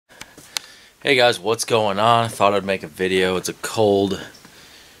Hey guys, what's going on? I thought I'd make a video. It's a cold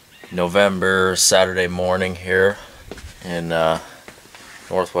November Saturday morning here in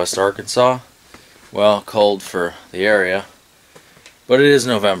northwest Arkansas. Well, cold for the area, but it is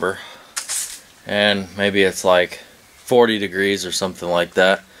November, and maybe it's like 40 degrees or something like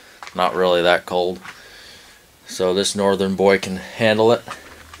that. Not really that cold, so this northern boy can handle it.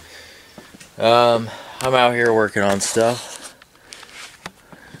 I'm out here working on stuff.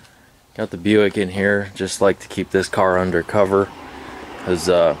 Got the Buick in here, just like to keep this car under cover, because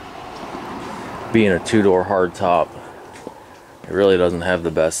being a two-door hardtop, it really doesn't have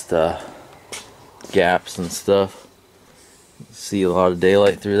the best gaps and stuff. See a lot of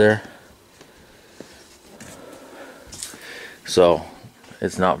daylight through there, so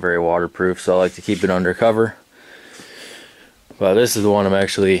it's not very waterproof, so I like to keep it under cover. But this is the one I'm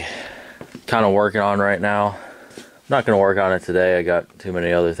actually kind of working on right now. Not going to work on it today. I got too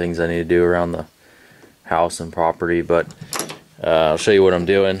many other things I need to do around the house and property, but I'll show you what I'm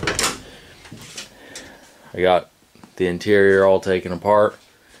doing. I got the interior all taken apart,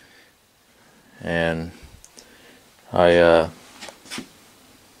 and I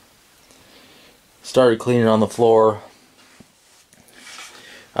started cleaning on the floor.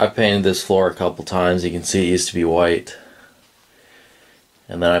 I painted this floor a couple times. You can see it used to be white,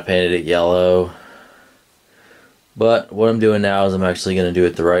 and then I painted it yellow. But what I'm doing now is I'm actually going to do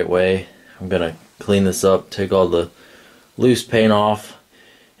it the right way. I'm going to clean this up, take all the loose paint off,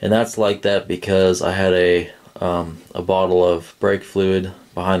 and that's like that because I had a bottle of brake fluid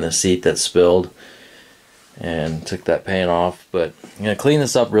behind the seat that spilled and took that paint off. But I'm going to clean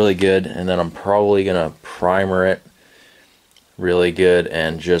this up really good, and then I'm probably going to primer it really good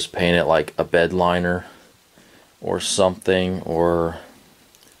and just paint it like a bed liner or something, or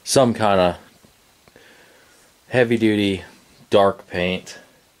some kind of heavy-duty dark paint.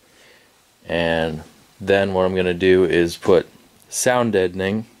 And then what I'm going to do is put sound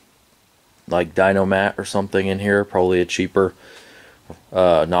deadening like Dynomat or something in here, probably a cheaper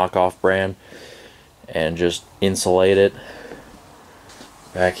knockoff brand, and just insulate it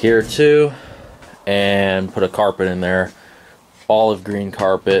back here too, and put a carpet in there, olive green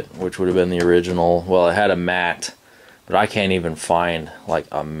carpet, which would have been the original. Well, it had a matte, but I can't even find like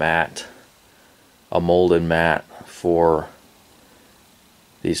a molded mat for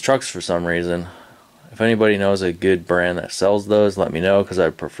these trucks for some reason. If anybody knows a good brand that sells those, let me know, because I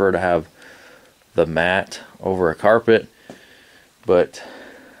prefer to have the mat over a carpet, but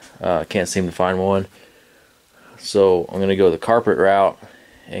I can't seem to find one. So I'm going to go the carpet route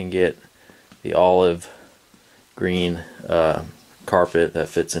and get the olive green carpet that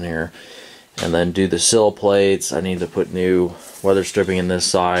fits in here, and then do the sill plates. I need to put new weather stripping in this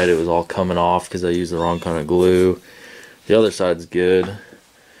side. It was all coming off because I used the wrong kind of glue. The other side's good,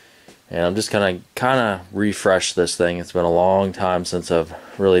 and I'm just gonna kind of refresh this thing. It's been a long time since I've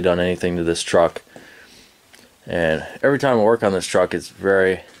really done anything to this truck, and every time I work on this truck, it's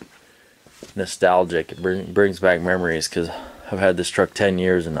very nostalgic. It brings back memories, because I've had this truck 10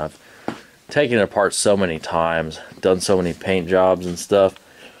 years and I've taken it apart so many times, done so many paint jobs and stuff.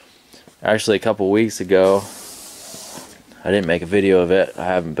 Actually, a couple weeks ago, I didn't make a video of it. I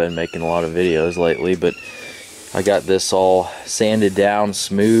haven't been making a lot of videos lately, but I got this all sanded down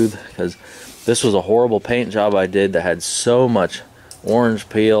smooth, because this was a horrible paint job I did that had so much orange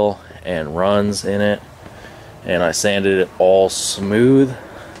peel and runs in it, and I sanded it all smooth,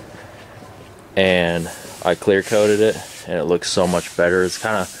 and I clear coated it, and it looks so much better. It's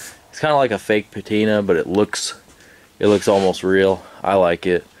kind of like a fake patina, but it looks almost real. I like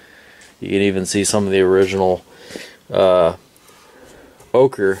it. You can even see some of the original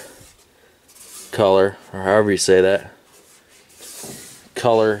ochre color, or however you say that,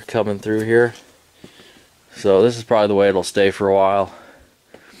 color coming through here. So this is probably the way it'll stay for a while.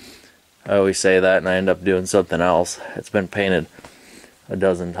 I always say that and I end up doing something else. It's been painted a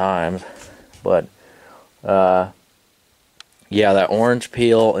dozen times, but yeah, that orange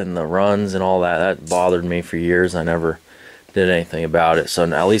peel and the runs and all that bothered me for years. I never did anything about it, so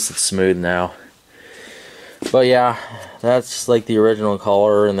at least it's smooth now. But yeah, that's like the original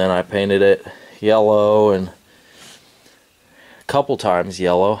color, and then I painted it yellow, and a couple times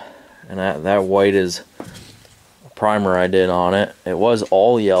yellow, and that white is a primer I did on it. It was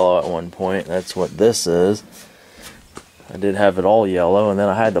all yellow at one point. That's what this is. I did have it all yellow, and then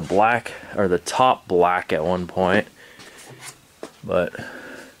I had the black, or the top black at one point. But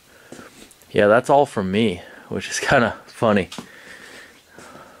yeah, that's all from me, which is kind of funny.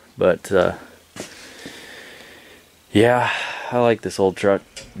 But yeah, I like this old truck.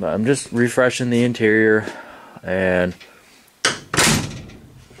 I'm just refreshing the interior and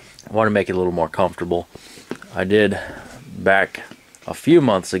I want to make it a little more comfortable. I did back a few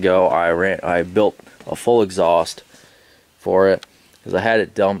months ago. I built a full exhaust for it because I had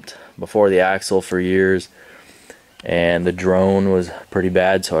it dumped before the axle for years, and the drone was pretty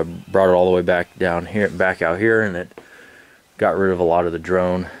bad, so I brought it all the way back down here, back out here, and it got rid of a lot of the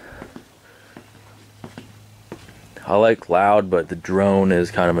drone. I like loud, but the drone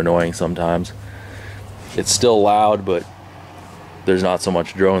is kind of annoying sometimes. It's still loud, but there's not so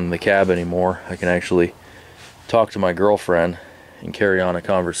much drone in the cab anymore. I can actually talk to my girlfriend and carry on a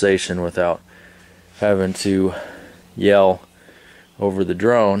conversation without having to yell over the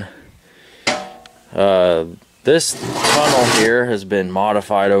drone. This tunnel here has been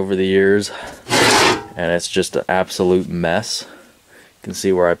modified over the years, and it's just an absolute mess. You can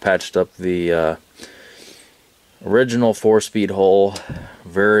see where I patched up the original 4-speed hole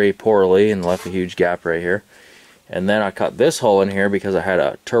very poorly and left a huge gap right here. And then I cut this hole in here because I had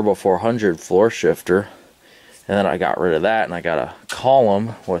a Turbo 400 floor shifter, and then I got rid of that and I got a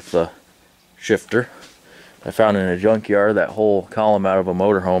column with the shifter. I found in a junkyard that whole column out of a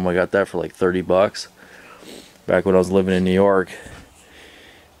motorhome. I got that for like 30 bucks back when I was living in New York.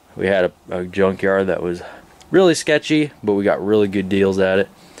 We had a junkyard that was really sketchy, but we got really good deals at it.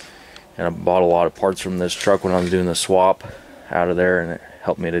 And I bought a lot of parts from this truck when I was doing the swap out of there, and it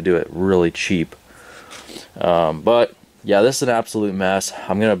helped me to do it really cheap. But yeah, this is an absolute mess.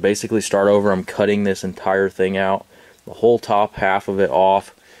 I'm gonna basically start over. I'm cutting this entire thing out, the whole top half of it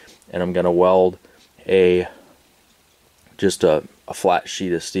off, and I'm gonna weld just a flat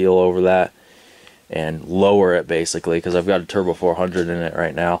sheet of steel over that and lower it basically, because I've got a Turbo 400 in it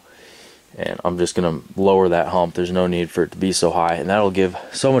right now, and I'm just gonna lower that hump. There's no need for it to be so high, and that'll give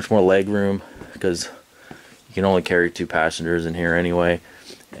so much more leg room because you can only carry 2 passengers in here anyway,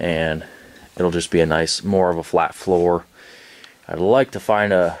 and it'll just be a nice, more of a flat floor. I'd like to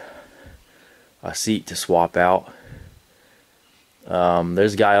find a seat to swap out.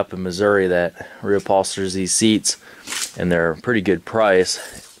 There's a guy up in Missouri that reupholsters these seats, and they're a pretty good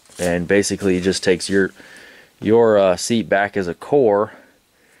price, and basically he just takes your seat back as a core,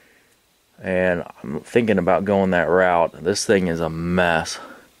 and I'm thinking about going that route. This thing is a mess,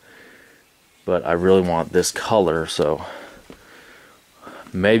 but I really want this color, so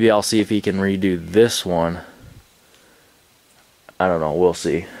maybe I'll see if he can redo this one. I don't know, we'll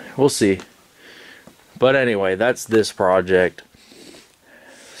see. We'll see. But anyway, that's this project.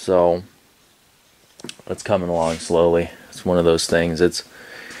 So it's coming along slowly. It's one of those things.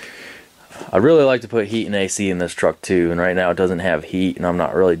 I really like to put heat and AC in this truck too, and right now it doesn't have heat and I'm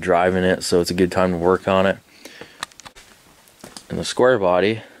not really driving it, so it's a good time to work on it. And the square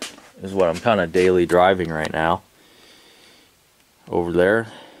body is what I'm kind of daily driving right now. Over there.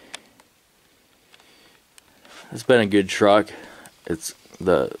 It's been a good truck. It's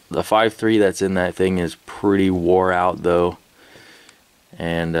the 5.3 that's in that thing is pretty wore out though,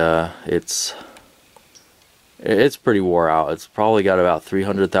 and it's pretty wore out. It's probably got about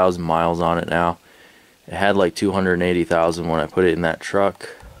 300,000 miles on it now. It had like 280,000 when I put it in that truck,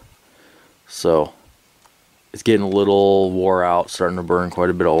 so it's getting a little wore out, starting to burn quite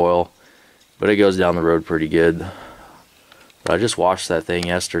a bit of oil, but it goes down the road pretty good. But I just washed that thing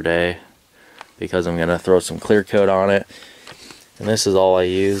yesterday because I'm gonna throw some clear coat on it, and this is all I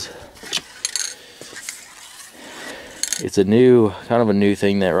use. It's a kind of a new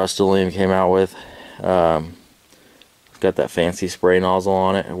thing that Rust-Oleum came out with. It's got that fancy spray nozzle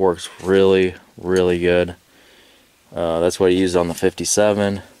on it. It works really, really good. That's what I used on the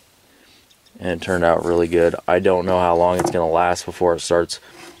 57, and it turned out really good. I don't know how long it's gonna last before it starts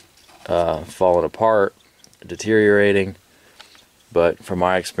falling apart, deteriorating. But from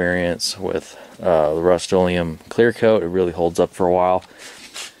my experience with the Rust-Oleum clear coat, it really holds up for a while.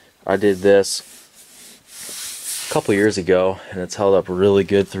 I did this a couple years ago, and it's held up really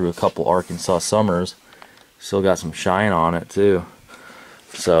good through a couple Arkansas summers. Still got some shine on it too.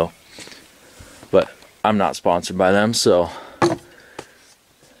 So, but I'm not sponsored by them, so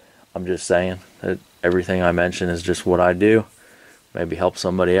I'm just saying that everything I mention is just what I do. Maybe help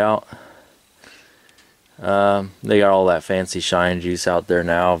somebody out. They got all that fancy shine juice out there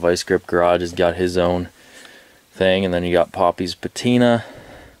now. Vice Grip Garage has got his own thing, and then you got Poppy's Patina.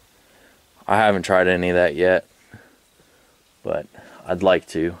 I haven't tried any of that yet, but I'd like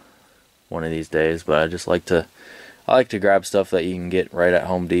to one of these days. But I like to grab stuff that you can get right at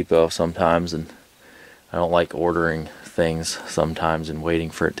Home Depot sometimes, and I don't like ordering things sometimes and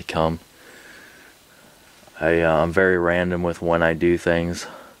waiting for it to come. I'm very random with when I do things.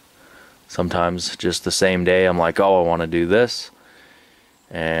 Sometimes just the same day I'm like, oh, I want to do this,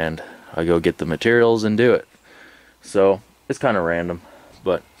 and I go get the materials and do it. So it's kind of random,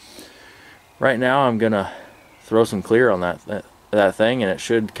 but right now I'm gonna throw some clear on that thing, and it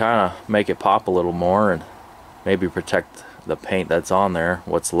should kind of make it pop a little more and maybe protect the paint that's on there,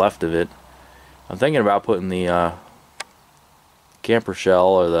 what's left of it. I'm thinking about putting the camper shell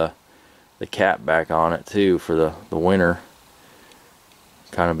or the cap back on it too for the winter.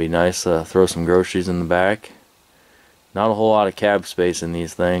 Kind of be nice to throw some groceries in the back. Not a whole lot of cab space in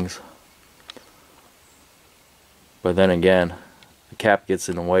these things, but then again, the cap gets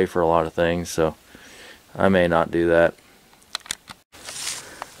in the way for a lot of things, so I may not do that.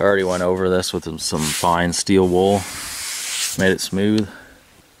 I already went over this with some fine steel wool, made it smooth.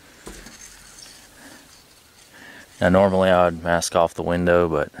 Now normally I would mask off the window,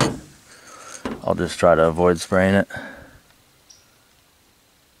 but I'll just try to avoid spraying it.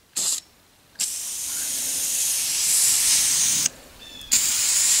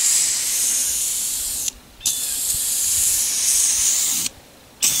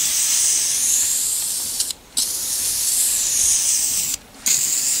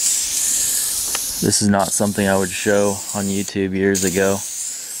 This is not something I would show on YouTube years ago,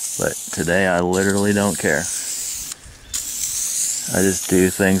 but today I literally don't care. I just do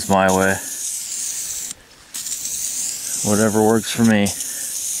things my way. Whatever works for me.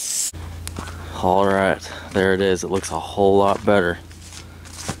 Alright, there it is. It looks a whole lot better.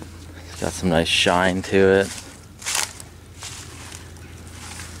 It's got some nice shine to it.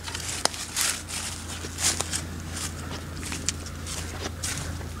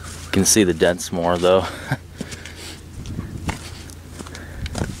 You can see the dents more though.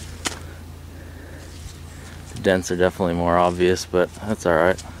 The dents are definitely more obvious, but that's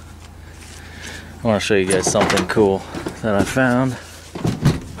alright. I want to show you guys something cool that I found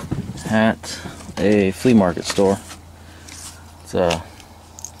at a flea market store. It's a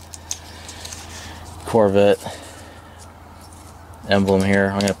Corvette emblem here.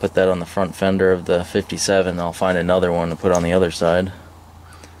 I'm going to put that on the front fender of the 57. I'll find another one to put on the other side.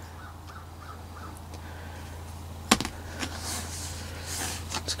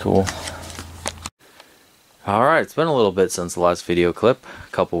 Cool. Alright, it's been a little bit since the last video clip.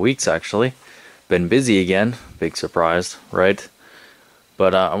 A couple weeks actually. Been busy again. Big surprise, right?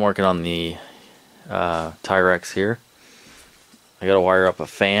 But I'm working on the Tyrex here. I gotta wire up a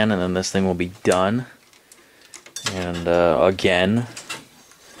fan and then this thing will be done. And again,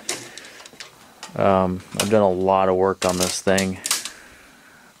 I've done a lot of work on this thing.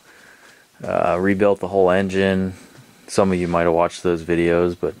 Rebuilt the whole engine. Some of you might have watched those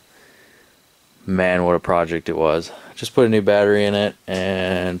videos, but man, what a project it was. Just put a new battery in it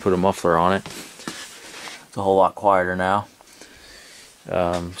and put a muffler on it. It's a whole lot quieter now.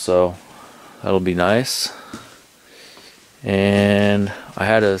 So that'll be nice. And I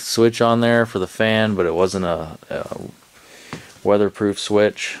had a switch on there for the fan, but it wasn't a weatherproof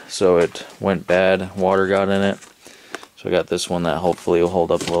switch, so it went bad. Water got in it. So I got this one that hopefully will hold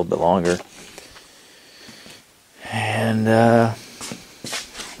up a little bit longer. And I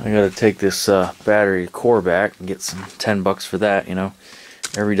gotta take this battery core back and get some $10 for that. You know,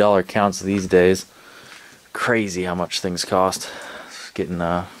 every dollar counts these days. Crazy how much things cost. It's getting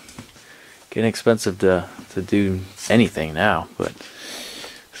expensive to do anything now. But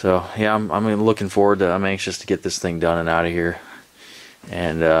so yeah, I'm looking forward to. I'm anxious to get this thing done and out of here,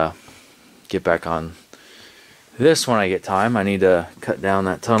 and get back on this when I get time. I need to cut down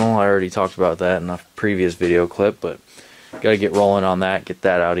that tunnel. I already talked about that in a previous video clip, but gotta get rolling on that, get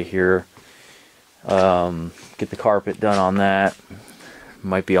that out of here. Get the carpet done on that.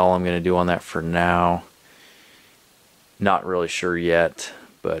 Might be all I'm gonna do on that for now. Not really sure yet,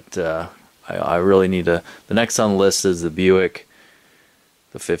 but I really need to. The next on the list is the Buick,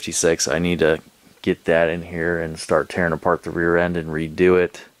 the 56. I need to get that in here and start tearing apart the rear end and redo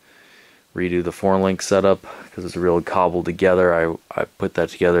it. Redo the 4-link setup because it's really cobbled together. I put that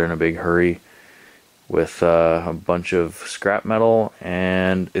together in a big hurry with a bunch of scrap metal,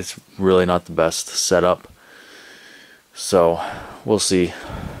 and it's really not the best setup. So we'll see.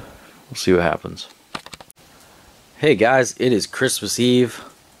 We'll see what happens. Hey guys, it is Christmas Eve,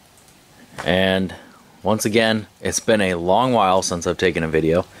 and once again, it's been a long while since I've taken a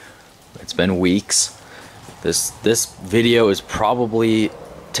video. It's been weeks. This video is probably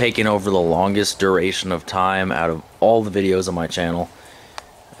taken over the longest duration of time out of all the videos on my channel.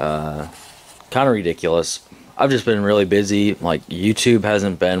 Kind of ridiculous. I've just been really busy. Like, YouTube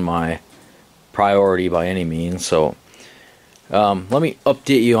hasn't been my priority by any means, so let me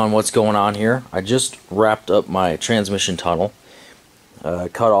update you on what's going on here. I just wrapped up my transmission tunnel,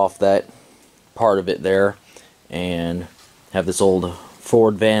 cut off that part of it there, and have this old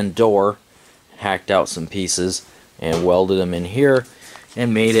Ford van door, hacked out some pieces and welded them in here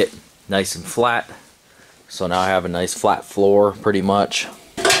and made it nice and flat. So now I have a nice flat floor, pretty much.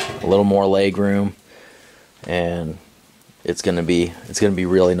 A little more leg room, and it's gonna be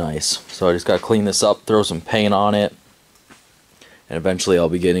really nice. So I just gotta clean this up, throw some paint on it, and eventually I'll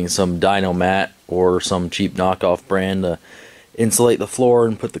be getting some Dynomat or some cheap knockoff brand to insulate the floor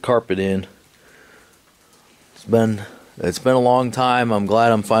and put the carpet in. It's been a long time. I'm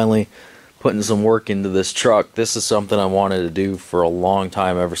glad I'm finally putting some work into this truck. This is something I wanted to do for a long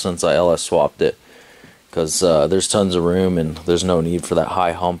time, ever since I LS swapped it, because there's tons of room and there's no need for that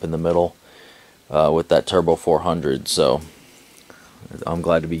high hump in the middle with that Turbo 400. So I'm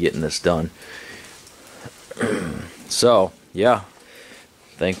glad to be getting this done. So yeah,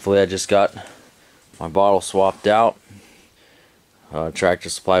 thankfully I just got my bottle swapped out. Tractor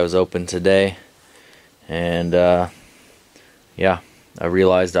Supply was open today, and yeah, I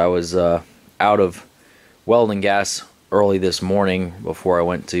realized I was out of welding gas early this morning before I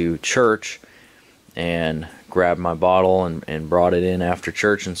went to church, and grabbed my bottle and brought it in after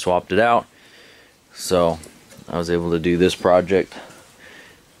church and swapped it out. So I was able to do this project,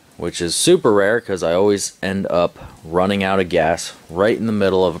 which is super rare because I always end up running out of gas right in the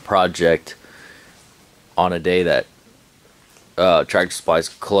middle of a project on a day that Tractor Supply's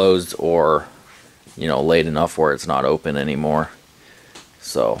closed, or late enough where it's not open anymore.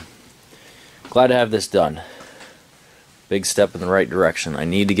 So glad to have this done. Big step in the right direction. I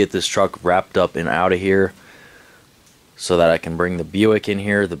need to get this truck wrapped up and out of here so that I can bring the Buick in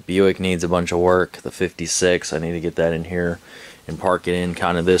here. The Buick needs a bunch of work. The 56, I need to get that in here and park it in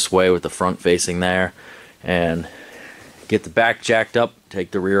kind of this way with the front facing there, and get the back jacked up,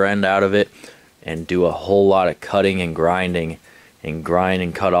 take the rear end out of it, and do a whole lot of cutting and grinding, and grind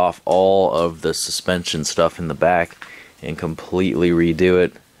and cut off all of the suspension stuff in the back and completely redo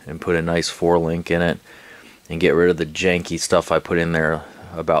it and put a nice 4-link in it and get rid of the janky stuff I put in there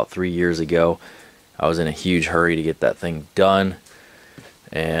about 3 years ago. I was in a huge hurry to get that thing done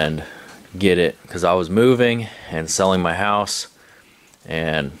and get it, because I was moving and selling my house,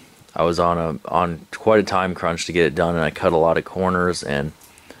 and I was on quite a time crunch to get it done, and I cut a lot of corners, and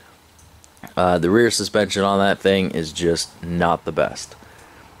the rear suspension on that thing is just not the best.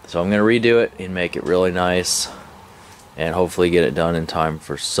 So I'm going to redo it and make it really nice, and hopefully get it done in time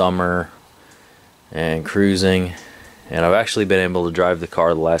for summer and cruising. And I've actually been able to drive the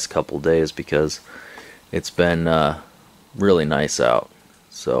car the last couple days because it's been really nice out.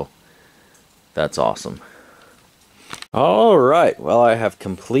 So that's awesome. Alright, well, I have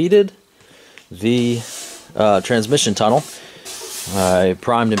completed the transmission tunnel. I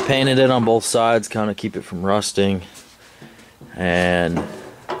primed and painted it on both sides, kind of keep it from rusting, and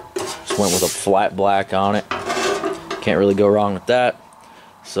just went with a flat black on it. Can't really go wrong with that.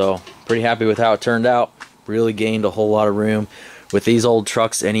 So pretty happy with how it turned out. Really gained a whole lot of room. With these old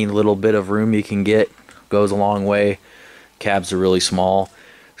trucks, any little bit of room you can get goes a long way. Cabs are really small,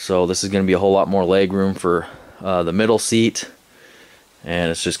 so this is going to be a whole lot more leg room for the middle seat, and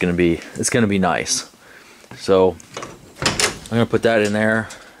it's just going to be nice. So I'm going to put that in there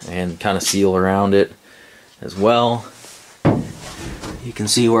and kind of seal around it as well. You can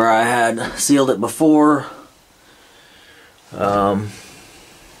see where I had sealed it before.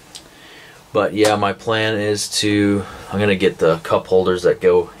 But yeah, my plan is I'm going to get the cup holders that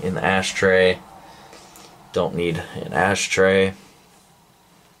go in the ashtray. Don't need an ashtray.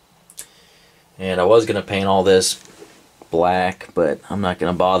 And I was going to paint all this black, but I'm not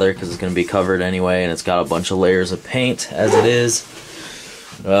going to bother because it's going to be covered anyway, and it's got a bunch of layers of paint as it is.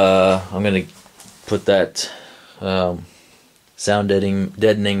 I'm going to put that sound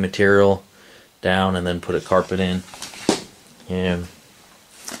deadening material down and then put a carpet in. And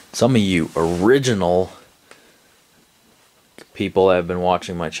some of you original people that have been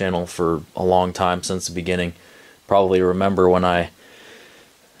watching my channel for a long time, since the beginning, probably remember when I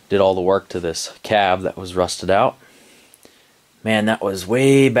did all the work to this cab that was rusted out. Man, that was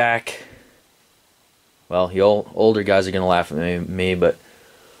way back. Well, the older guys are going to laugh at me, but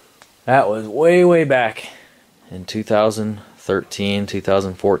that was way back in 2013,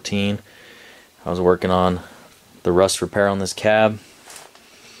 2014. I was working on the rust repair on this cab.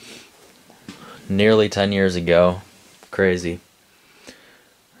 Nearly 10 years ago. Crazy.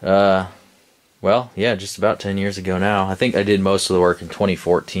 Well, yeah, just about 10 years ago now. I think I did most of the work in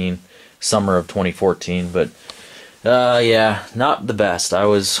 2014, summer of 2014, but yeah, not the best. I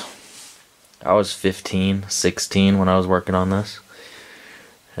was 15, 16 when I was working on this.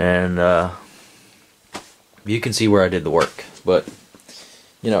 And you can see where I did the work, but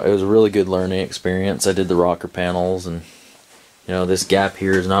it was a really good learning experience. I did the rocker panels, and this gap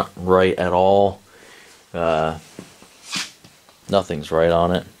here is not right at all. Nothing's right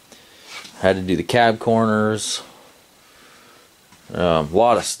on it. Had to do the cab corners. A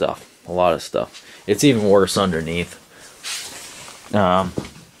lot of stuff. It's even worse underneath. You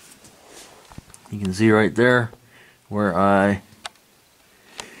can see right there where I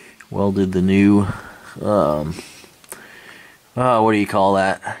welded the new what do you call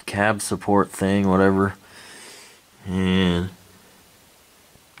that, cab support thing, whatever. And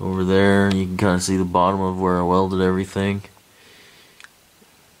over there you can kind of see the bottom of where I welded everything.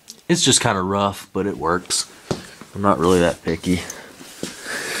 It's just kind of rough, but it works. I'm not really that picky.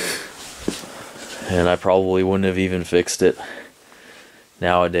 And I probably wouldn't have even fixed it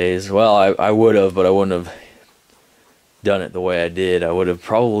nowadays. Well, I would have, but I wouldn't have done it the way I did. I would have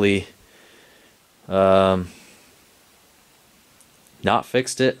probably not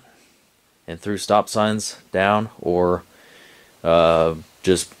fixed it and threw stop signs down, or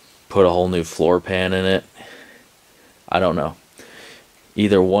just put a whole new floor pan in it. I don't know.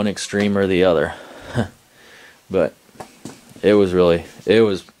 Either one extreme or the other. But it was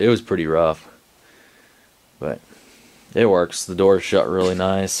pretty rough. But it works. The door's shut really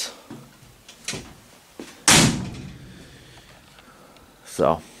nice.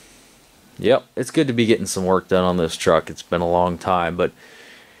 So, yep, it's good to be getting some work done on this truck. It's been a long time, but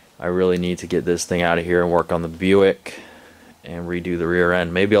I really need to get this thing out of here and work on the Buick and redo the rear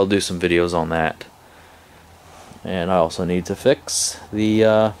end. Maybe I'll do some videos on that. And I also need to fix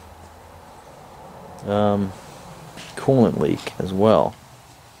the coolant leak as well,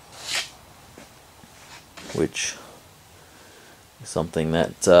 which is something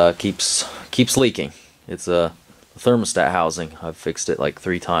that keeps leaking. It's a thermostat housing. I've fixed it like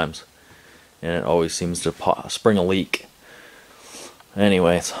 3 times, and it always seems to spring a leak.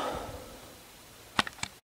 Anyways.